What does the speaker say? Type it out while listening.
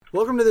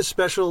Welcome to this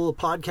special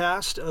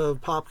podcast of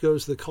Pop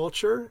Goes the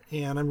Culture,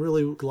 and I'm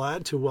really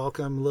glad to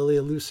welcome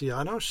Lilia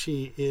Luciano.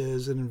 She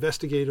is an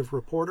investigative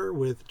reporter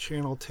with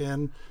Channel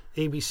 10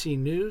 ABC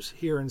News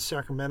here in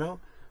Sacramento,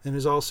 and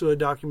is also a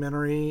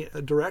documentary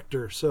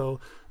director.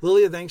 So,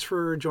 Lilia, thanks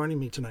for joining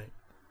me tonight.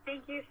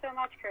 Thank you so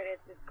much, Curtis.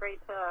 It's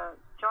great to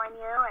join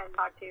you and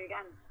talk to you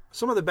again.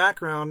 Some of the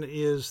background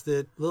is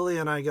that Lilia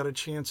and I got a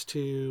chance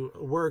to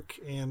work,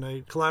 and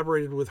I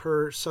collaborated with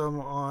her some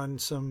on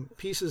some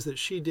pieces that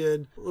she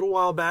did a little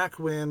while back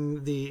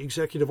when the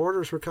executive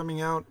orders were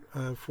coming out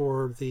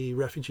for the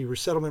refugee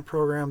resettlement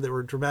program that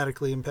were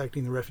dramatically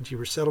impacting the refugee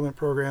resettlement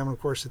program. And of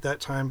course, at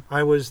that time,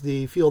 I was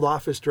the field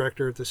office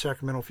director at the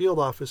Sacramento field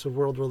office of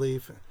World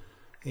Relief,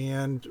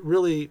 and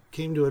really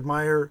came to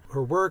admire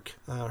her work,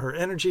 her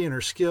energy and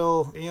her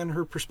skill and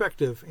her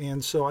perspective.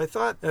 And so I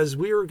thought, as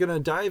we were going to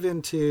dive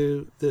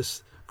into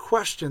this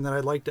question that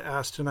I'd like to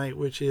ask tonight,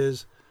 which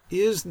is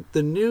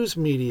the news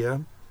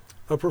media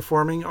a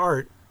performing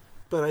art?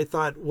 But I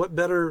thought, what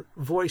better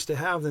voice to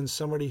have than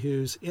somebody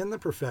who's in the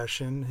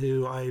profession,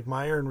 who I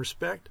admire and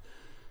respect,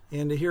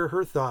 and to hear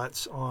her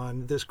thoughts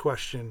on this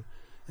question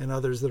and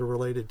others that are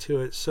related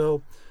to it.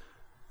 So,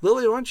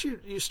 Lilia, why don't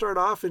you start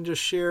off and just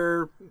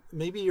share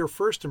maybe your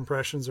first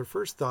impressions or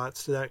first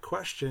thoughts to that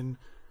question.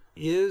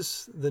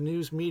 Is the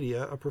news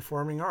media a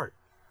performing art?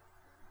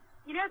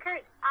 You know,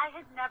 Kurt, I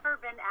had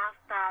never been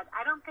asked that.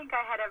 I don't think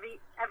I had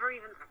ever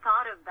even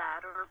thought of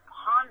that or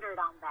pondered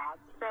on that.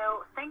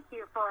 So thank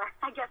you for,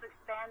 I guess,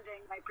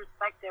 expanding my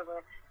perspective or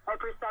my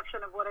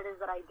perception of what it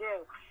is that I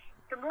do.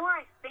 The more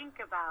I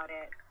think about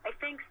it, I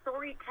think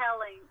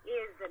storytelling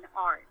is an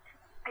art.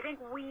 I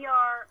think we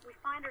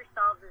find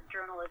ourselves as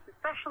journalists,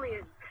 especially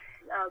as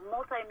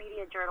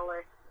multimedia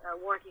journalists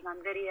working on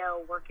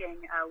video,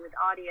 working with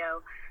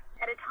audio,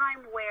 at a time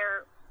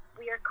where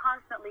we are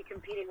constantly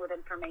competing with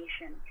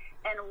information.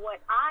 And what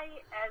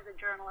I, as a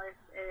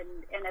journalist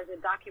and as a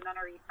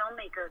documentary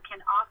filmmaker, can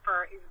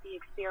offer is the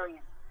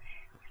experience.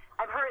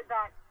 I've heard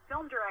that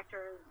film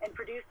directors and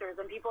producers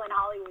and people in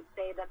Hollywood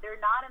say that they're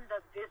not in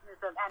the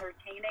business of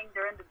entertaining,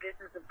 they're in the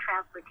business of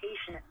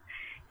transportation.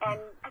 And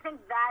I think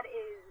that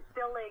is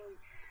spilling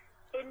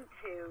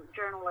into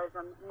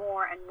journalism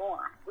more and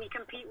more. We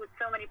compete with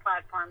so many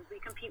platforms.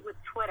 We compete with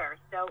Twitter.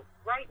 So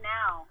right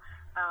now,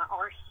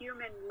 our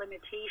human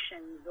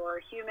limitations or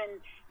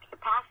human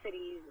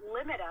capacities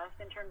limit us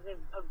in terms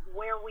of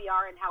where we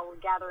are and how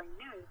we're gathering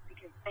news,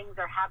 because things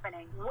are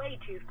happening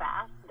way too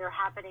fast. They're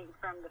happening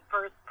from the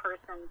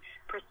first-person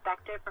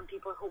perspective, from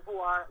people who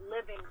are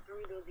living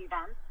through those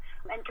events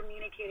and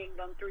communicating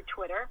them through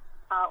Twitter.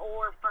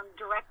 Or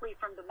directly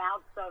from the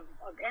mouths of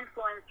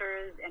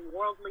influencers and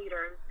world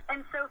leaders.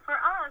 And so for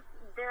us,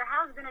 there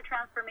has been a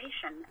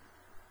transformation.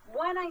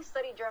 When I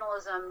studied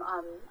journalism,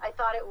 I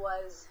thought it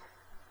was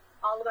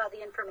all about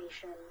the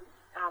information.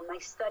 I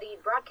studied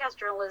broadcast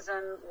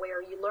journalism,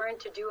 where you learn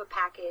to do a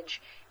package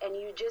and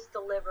you just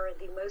deliver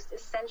the most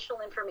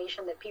essential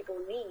information that people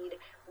need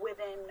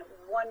within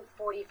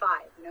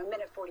 1:45,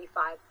 minute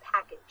 45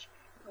 package,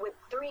 with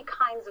three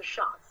kinds of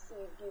shots.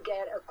 You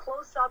get a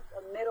close-up,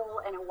 a middle,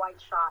 and a wide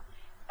shot,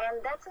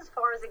 and that's as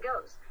far as it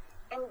goes.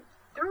 And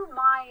through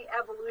my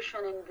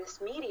evolution in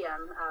this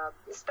medium,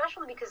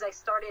 especially because I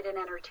started in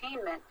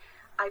entertainment,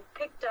 I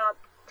picked up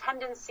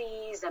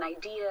tendencies and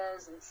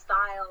ideas and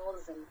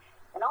styles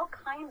and all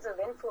kinds of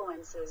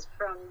influences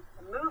from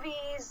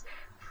movies,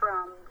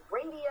 from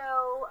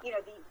radio,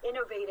 the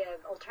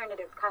innovative,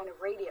 alternative kind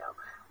of radio.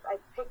 I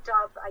picked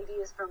up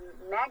ideas from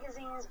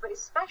magazines, but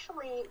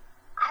especially,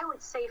 I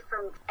would say,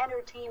 from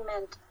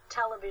entertainment,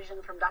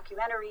 television, from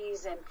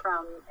documentaries, and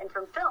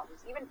from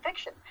films, even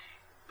fiction.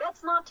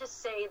 That's not to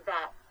say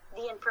that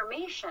the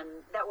information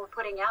that we're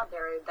putting out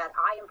there, that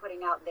I am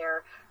putting out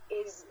there,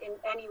 is in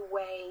any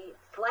way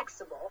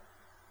flexible,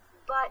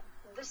 but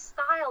the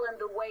style and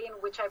the way in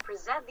which I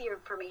present the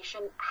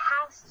information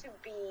has to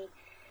be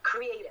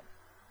creative.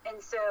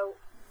 And so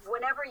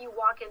whenever you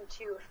walk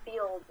into a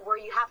field where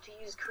you have to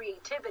use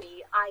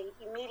creativity, I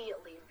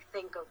immediately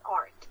think of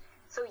art.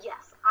 So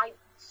yes, I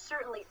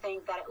certainly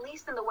think that, at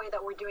least in the way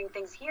that we're doing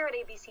things here at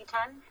ABC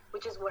 10,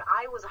 which is what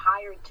I was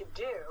hired to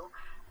do,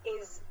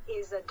 is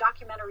a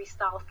documentary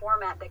style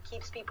format that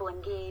keeps people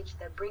engaged,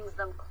 that brings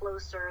them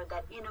closer,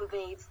 that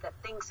innovates, that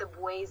thinks of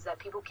ways that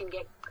people can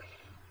get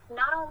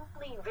not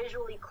only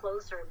visually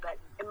closer, but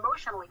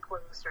emotionally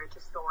closer to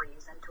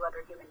stories and to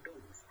other human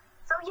beings.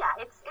 So yeah,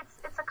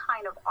 it's a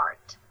kind of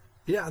art.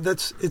 Yeah,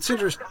 it's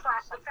interesting.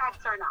 The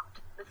facts are not.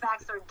 The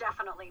facts are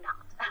definitely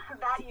not.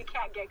 That you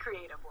can't get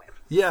creative with.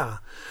 Yeah,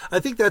 I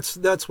think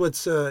that's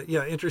what's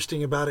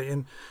interesting about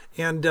it,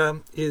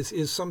 and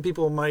is some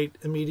people might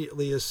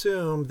immediately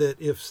assume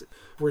that if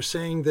we're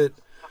saying that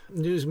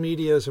news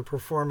media is a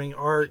performing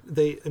art,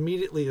 they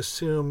immediately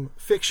assume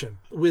fiction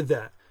with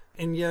that.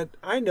 And yet,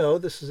 I know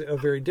this is a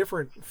very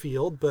different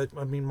field, but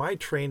I mean, my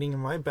training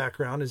and my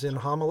background is in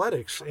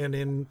homiletics and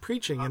in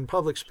preaching and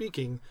public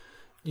speaking.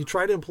 You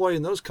try to employ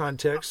in those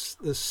contexts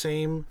the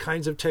same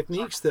kinds of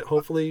techniques that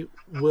hopefully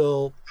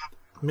will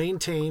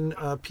maintain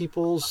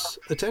people's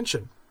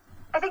attention.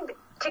 I think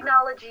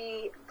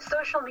technology,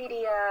 social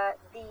media,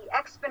 the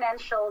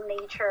exponential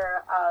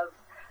nature of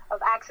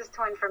access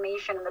to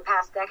information in the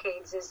past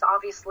decades is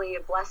obviously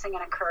a blessing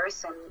and a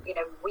curse. And,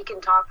 we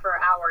can talk for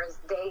hours,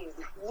 days,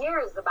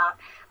 years about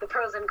the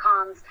pros and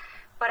cons.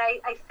 But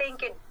I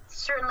think it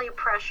certainly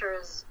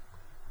pressures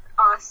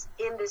us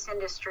in this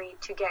industry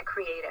to get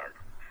creative.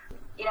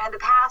 In the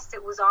past,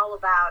 it was all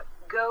about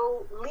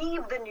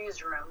leave the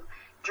newsroom,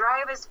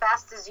 drive as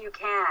fast as you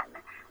can,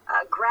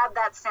 grab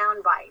that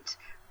soundbite,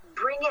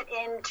 bring it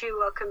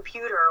into a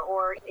computer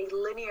or a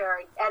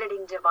linear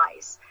editing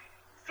device,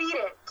 feed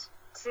it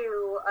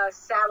to a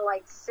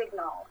satellite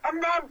signal,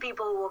 and then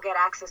people will get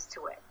access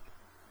to it.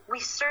 We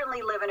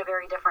certainly live in a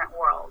very different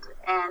world.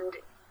 And,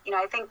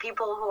 I think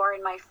people who are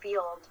in my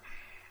field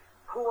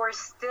who are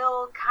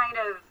still kind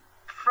of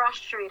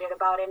frustrated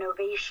about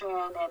innovation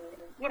and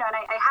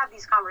I have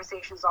these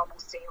conversations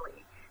almost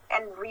daily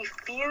and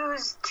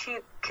refuse to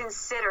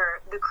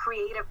consider the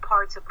creative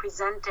parts of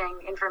presenting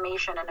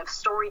information and of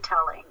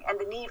storytelling and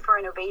the need for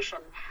innovation.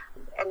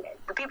 And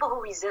the people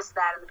who resist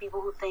that and the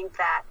people who think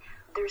that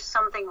there's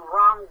something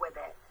wrong with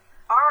it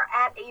are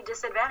at a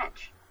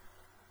disadvantage.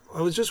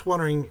 I was just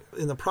wondering,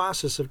 in the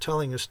process of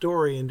telling a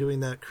story and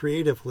doing that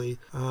creatively,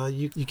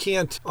 you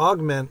can't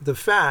augment the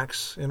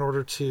facts in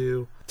order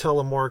to tell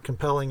a more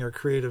compelling or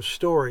creative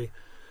story.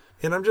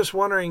 And I'm just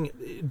wondering,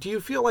 do you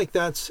feel like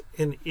that's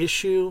an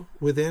issue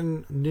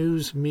within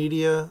news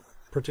media,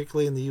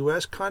 particularly in the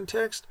U.S.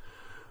 context?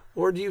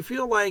 Or do you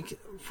feel like,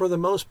 for the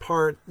most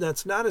part,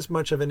 that's not as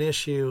much of an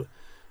issue?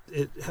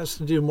 It has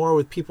to do more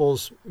with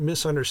people's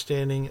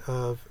misunderstanding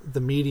of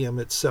the medium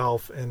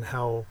itself and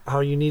how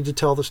you need to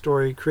tell the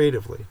story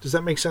creatively. Does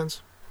that make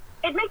sense?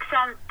 It makes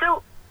sense.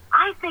 So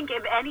I think,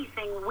 if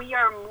anything, we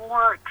are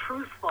more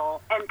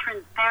truthful and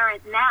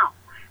transparent now.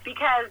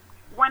 Because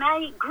when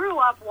I grew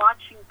up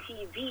watching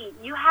TV,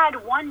 you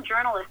had one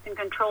journalist in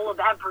control of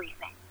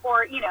everything,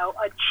 or, a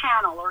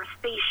channel or a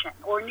station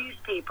or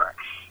newspaper.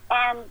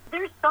 And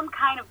there's some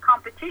kind of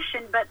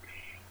competition, but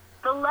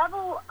the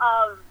level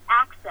of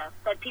access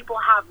that people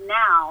have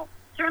now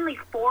certainly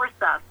force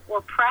us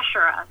or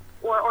pressure us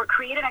or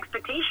create an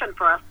expectation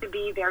for us to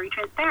be very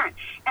transparent.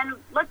 And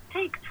let's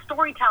take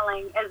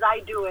storytelling as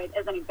I do it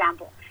as an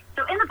example.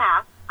 So in the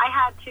past, I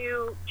had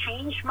to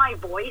change my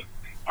voice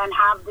and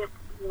have this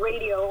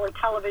radio or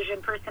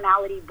television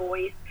personality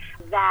voice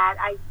that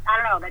I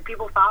don't know, that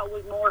people thought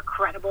was more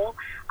credible.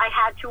 I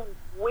had to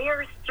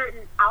wear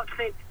certain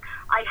outfits.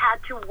 I had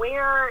to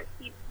wear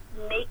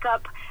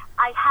makeup.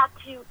 I had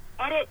to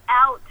edit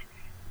out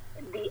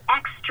the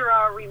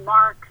extra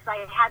remarks.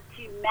 I had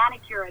to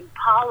manicure and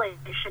polish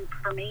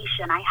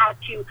information. I had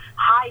to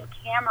hide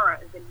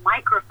cameras and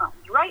microphones.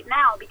 Right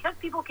now, because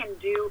people can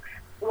do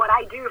what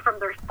I do from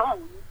their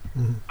phones,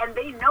 and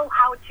they know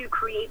how to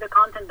create the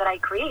content that I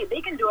create,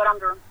 they can do it on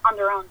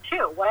their own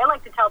too. What I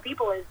like to tell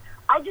people is,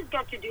 I just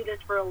get to do this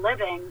for a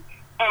living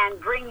and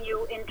bring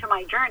you into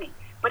my journey.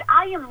 But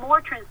I am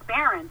more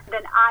transparent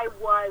than I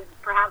was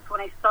perhaps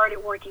when I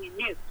started working in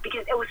news,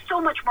 because it was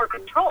so much more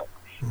controlled.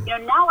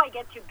 Now I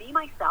get to be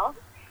myself,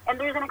 and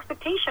there's an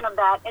expectation of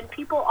that, and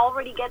people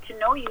already get to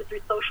know you through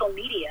social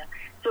media.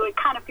 So it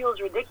kind of feels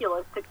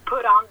ridiculous to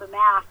put on the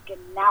mask and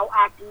now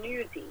act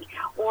newsy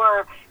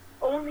or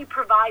only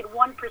provide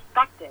one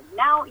perspective.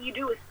 Now you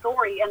do a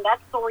story, and that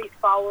story is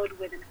followed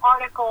with an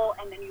article,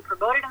 and then you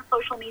promote it on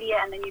social media,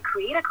 and then you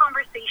create a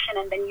conversation,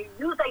 and then you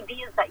use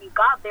ideas that you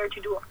got there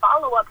to do a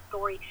follow-up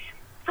story.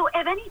 So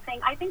if anything,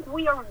 I think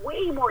we are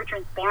way more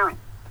transparent.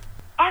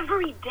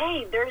 Every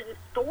day there's a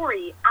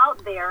story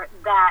out there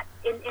that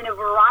in a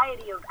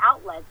variety of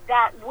outlets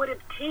that would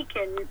have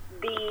taken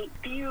the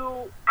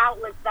few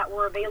outlets that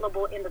were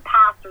available in the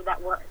past or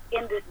that were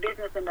in this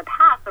business in the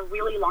past a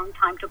really long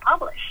time to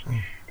publish.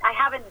 I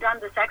haven't done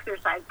this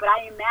exercise, but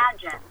I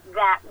imagine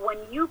that when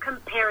you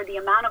compare the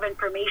amount of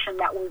information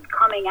that was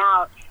coming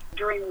out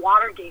during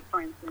Watergate,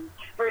 for instance,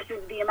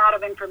 versus the amount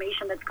of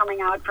information that's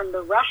coming out from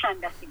the Russia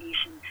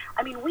investigation,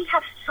 I mean, we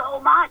have so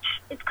much.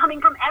 It's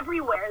coming from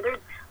everywhere. There's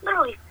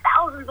literally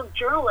thousands of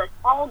journalists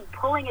all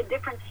pulling at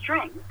different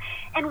strings.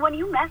 And when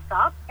you mess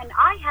up, and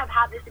I have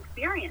had this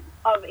experience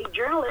of a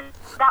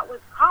journalist that was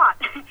caught,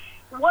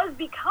 was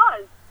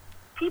because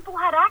people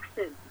had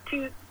access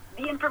to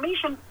the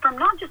information from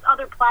not just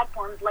other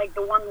platforms like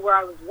the one where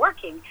I was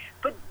working,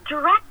 but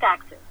direct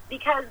access,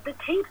 because the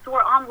tapes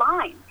were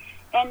online.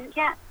 And you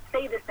can't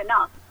say this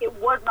enough. It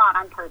was not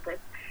on purpose.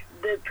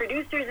 The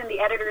producers and the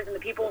editors and the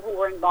people who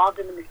were involved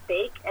in the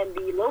mistake and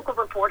the local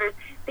reporters,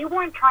 they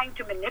weren't trying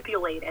to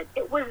manipulate it.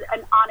 It was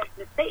an honest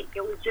mistake.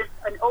 It was just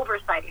an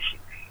oversight issue.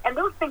 And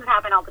those things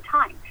happen all the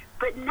time.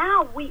 But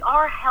now we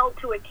are held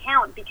to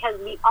account because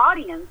the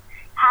audience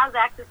has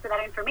access to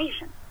that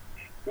information.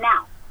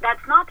 Now,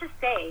 that's not to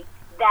say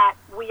that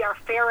we are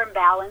fair and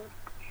balanced,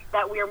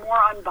 that we are more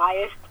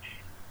unbiased.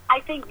 I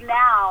think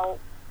now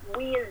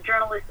we as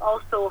journalists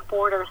also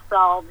afford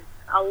ourselves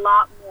a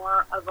lot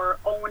more of our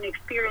own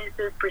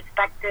experiences,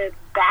 perspectives,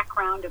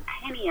 background,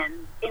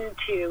 opinions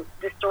into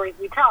the stories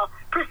we tell,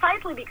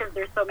 precisely because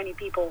there's so many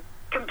people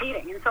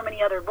competing and so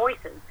many other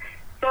voices.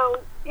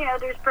 So,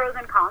 there's pros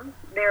and cons.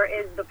 There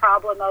is the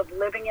problem of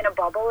living in a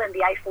bubble and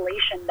the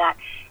isolation that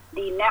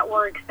the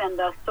networks and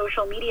the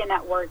social media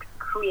networks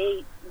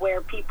create,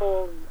 where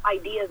people's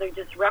ideas are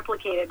just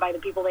replicated by the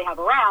people they have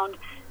around.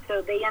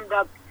 So they end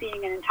up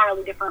seeing an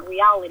entirely different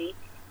reality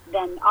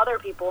than other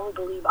people who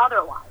believe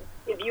otherwise.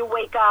 If you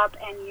wake up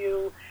and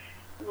you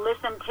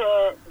listen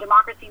to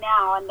Democracy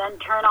Now! And then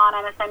turn on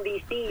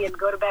MSNBC and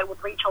go to bed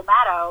with Rachel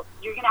Maddow,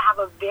 you're going to have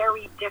a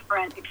very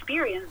different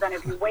experience than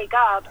if you wake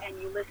up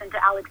and you listen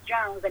to Alex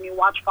Jones and you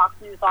watch Fox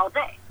News all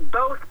day.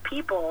 Both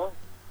people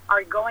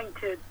are going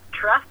to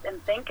trust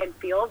and think and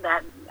feel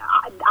that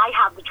I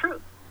have the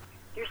truth.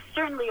 There's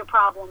certainly a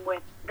problem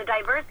with the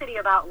diversity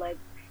of outlets,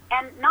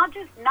 and not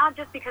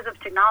just because of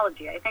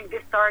technology. I think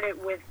this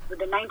started with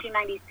the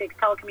 1996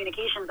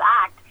 Telecommunications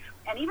Act.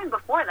 And even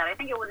before that, I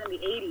think it was in the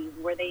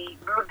 80s where they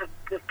wrote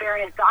the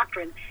Fairness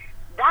Doctrine.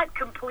 That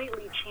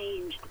completely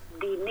changed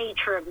the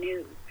nature of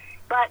news.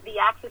 But the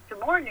access to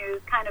more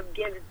news kind of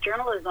gives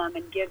journalism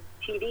and gives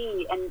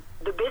TV and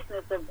the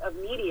business of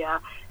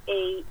media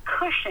a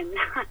cushion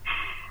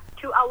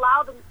to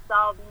allow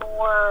themselves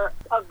more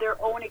of their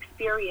own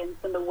experience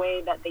in the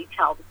way that they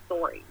tell the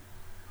story.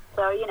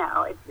 So, is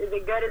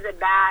it good, is it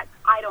bad?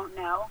 I don't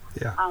know.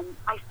 Yeah.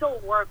 I still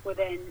work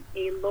within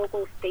a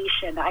local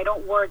station. I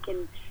don't work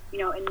in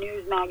a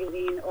news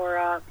magazine or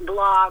a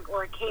blog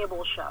or a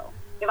cable show.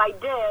 If I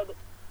did,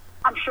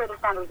 I'm sure the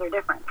standards are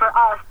different. For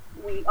us,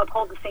 we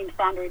uphold the same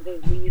standards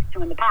as we used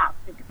to in the past.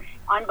 It's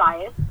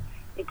unbiased.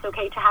 It's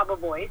okay to have a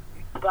voice,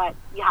 but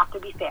you have to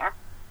be fair.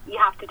 You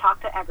have to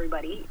talk to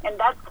everybody, and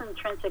that's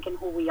intrinsic in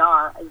who we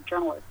are as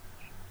journalists.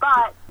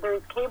 But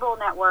there's cable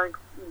networks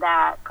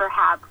that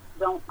perhaps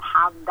don't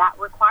have that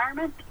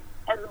requirement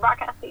as the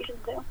broadcast stations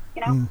do,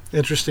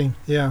 Interesting,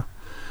 yeah.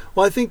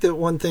 Well, I think that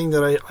one thing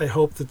that I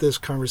hope that this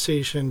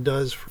conversation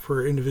does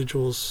for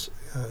individuals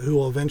who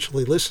will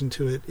eventually listen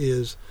to it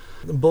is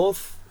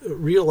both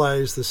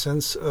realize the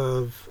sense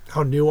of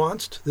how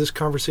nuanced this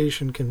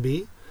conversation can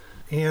be,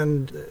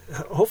 and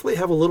hopefully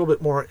have a little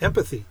bit more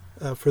empathy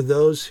for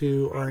those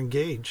who are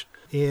engaged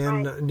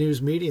in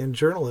news media and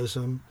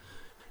journalism,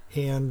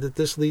 and that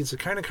this leads the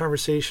kind of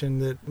conversation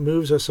that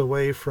moves us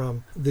away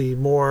from the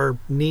more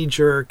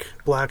knee-jerk,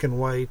 black and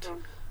white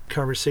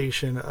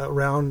conversation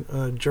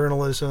around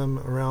journalism,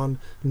 around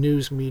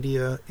news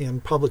media,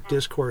 and public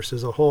discourse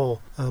as a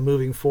whole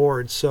moving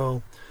forward.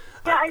 So,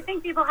 yeah, I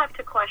think people have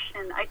to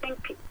question. I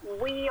think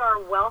we are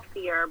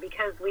wealthier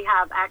because we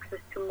have access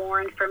to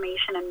more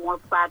information and more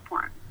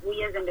platforms,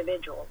 we as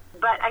individuals.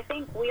 But I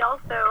think we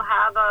also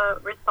have a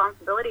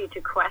responsibility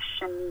to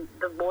question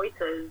the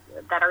voices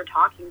that are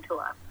talking to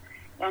us,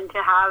 and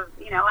to have,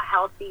 a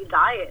healthy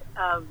diet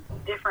of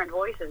different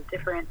voices,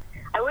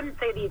 I wouldn't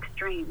say the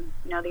extremes.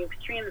 The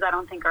extremes I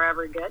don't think are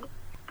ever good,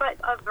 but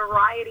a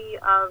variety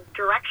of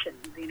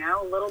directions,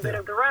 a little bit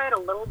of the right, a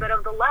little bit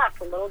of the left,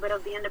 a little bit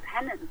of the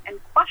independent,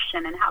 and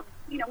question and have,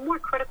 more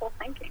critical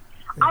thinking.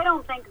 I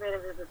don't think that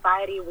as a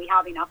society we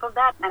have enough of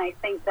that, and I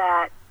think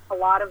that a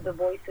lot of the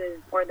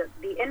voices or the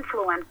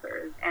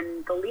influencers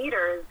and the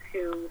leaders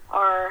who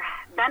are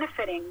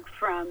benefiting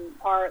from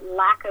our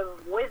lack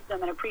of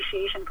wisdom and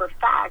appreciation for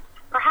facts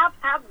perhaps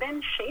have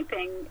been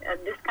shaping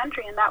this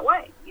country in that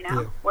way,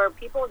 where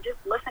people just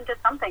listen to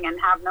something and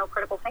have no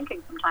critical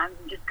thinking sometimes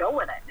and just go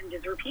with it and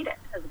just repeat it,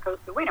 as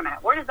opposed to, wait a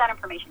minute, where does that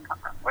information come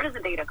from? Where does the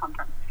data come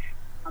from?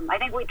 I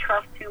think we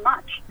trust too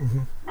much.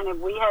 Mm-hmm. And if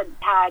we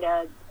had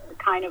a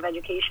kind of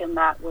education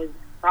that was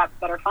perhaps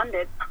better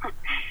funded,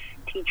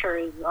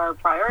 teachers are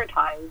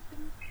prioritized,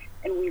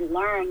 and we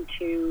learn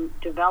to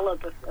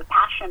develop a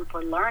passion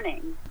for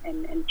learning,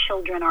 and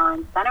children are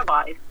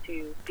incentivized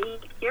to be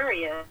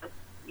curious,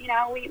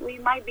 we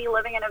might be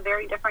living in a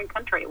very different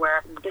country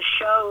where the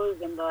shows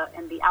and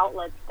the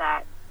outlets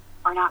that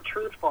are not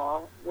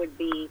truthful would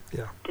be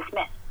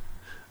dismissed.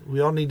 We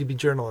all need to be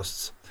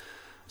journalists.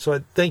 So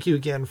I thank you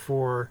again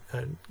for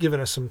giving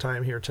us some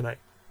time here tonight.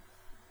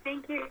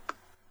 Thank you.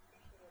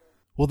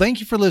 Well, thank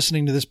you for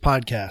listening to this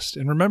podcast.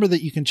 And remember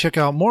that you can check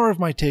out more of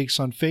my takes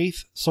on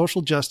faith,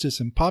 social justice,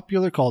 and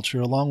popular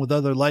culture, along with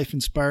other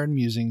life-inspired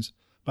musings,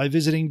 by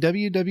visiting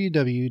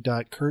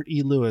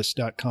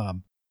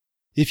www.kurtelewis.com.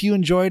 If you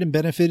enjoyed and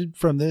benefited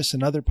from this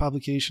and other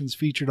publications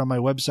featured on my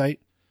website,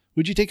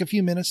 would you take a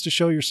few minutes to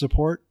show your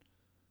support?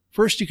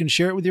 First, you can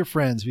share it with your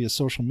friends via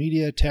social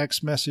media,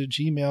 text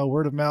message, email,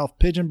 word of mouth,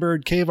 pigeon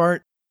bird, cave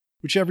art,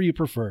 whichever you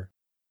prefer.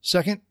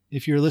 Second,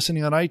 if you're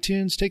listening on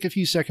iTunes, take a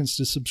few seconds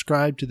to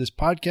subscribe to this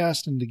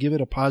podcast and to give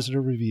it a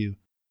positive review.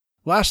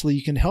 Lastly,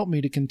 you can help me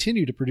to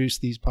continue to produce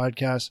these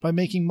podcasts by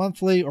making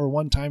monthly or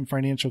one-time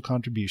financial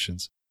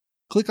contributions.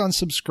 Click on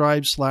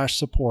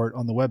subscribe/support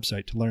on the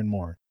website to learn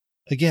more.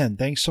 Again,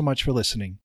 thanks so much for listening.